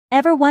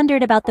Ever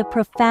wondered about the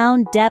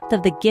profound depth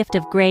of the gift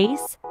of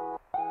grace?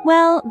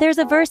 Well, there's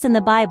a verse in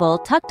the Bible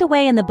tucked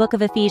away in the book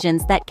of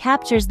Ephesians that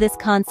captures this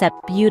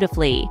concept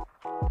beautifully.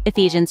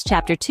 Ephesians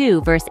chapter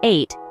 2, verse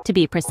 8, to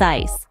be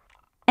precise.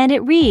 And it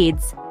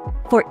reads,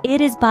 "For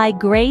it is by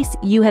grace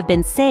you have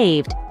been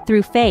saved,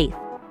 through faith.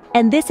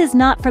 And this is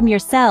not from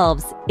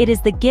yourselves, it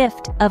is the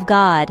gift of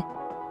God."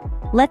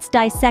 Let's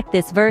dissect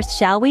this verse,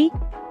 shall we?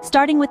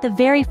 Starting with the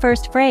very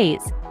first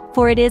phrase,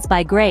 "For it is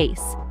by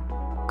grace."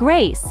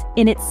 Grace,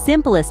 in its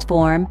simplest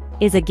form,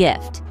 is a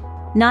gift.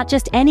 Not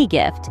just any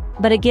gift,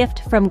 but a gift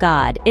from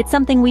God. It's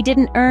something we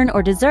didn't earn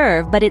or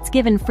deserve, but it's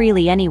given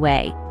freely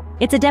anyway.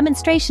 It's a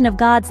demonstration of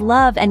God's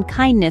love and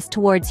kindness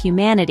towards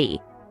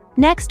humanity.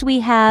 Next we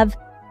have,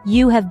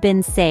 "You have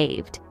been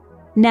saved."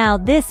 Now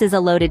this is a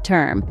loaded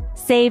term.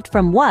 Saved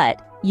from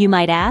what, you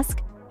might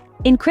ask?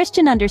 In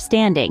Christian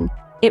understanding,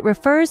 it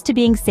refers to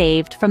being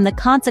saved from the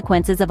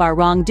consequences of our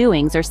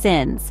wrongdoings or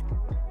sins.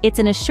 It's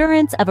an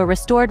assurance of a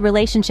restored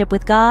relationship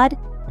with God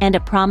and a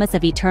promise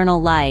of eternal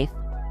life.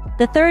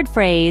 The third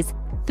phrase,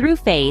 "through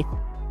faith,"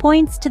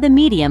 points to the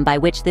medium by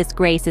which this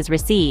grace is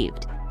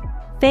received.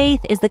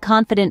 Faith is the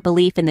confident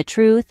belief in the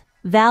truth,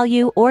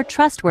 value, or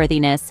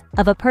trustworthiness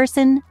of a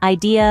person,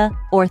 idea,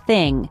 or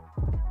thing.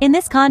 In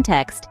this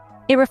context,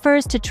 it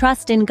refers to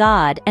trust in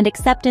God and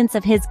acceptance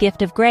of His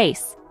gift of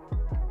grace.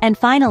 And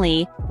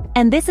finally,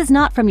 "and this is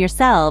not from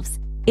yourselves,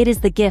 it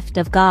is the gift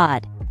of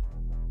God."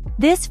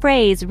 This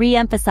phrase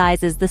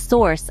re-emphasizes the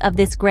source of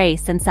this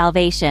grace and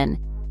salvation.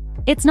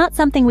 It's not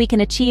something we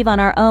can achieve on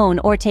our own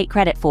or take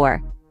credit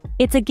for.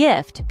 It's a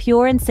gift,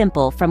 pure and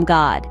simple, from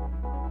God.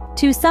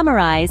 To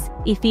summarize,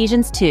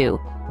 Ephesians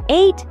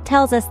 2:8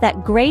 tells us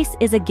that grace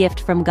is a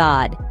gift from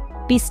God,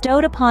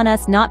 bestowed upon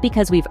us not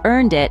because we've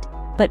earned it,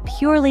 but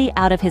purely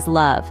out of His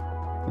love.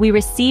 We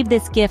receive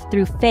this gift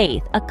through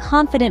faith, a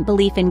confident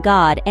belief in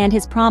God and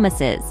His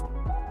promises.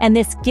 And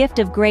this gift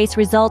of grace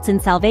results in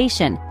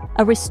salvation,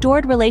 a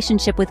restored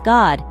relationship with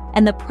God,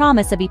 and the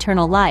promise of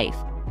eternal life.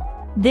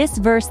 This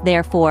verse,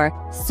 therefore,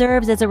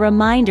 serves as a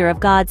reminder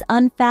of God's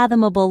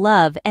unfathomable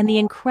love and the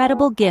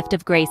incredible gift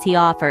of grace He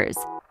offers.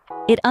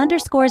 It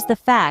underscores the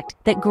fact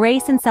that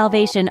grace and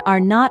salvation are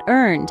not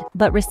earned,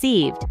 but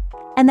received,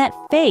 and that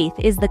faith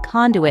is the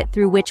conduit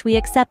through which we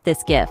accept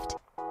this gift.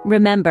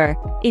 Remember,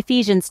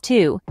 Ephesians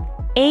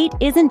 2:8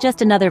 isn't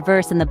just another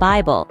verse in the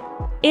Bible.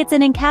 It's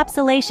an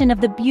encapsulation of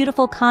the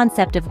beautiful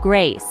concept of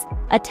grace,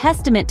 a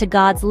testament to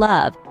God's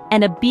love,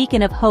 and a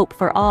beacon of hope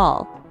for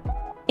all.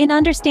 In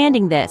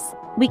understanding this,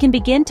 we can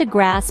begin to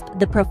grasp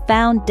the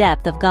profound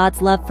depth of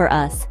God's love for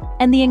us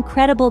and the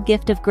incredible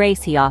gift of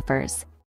grace He offers.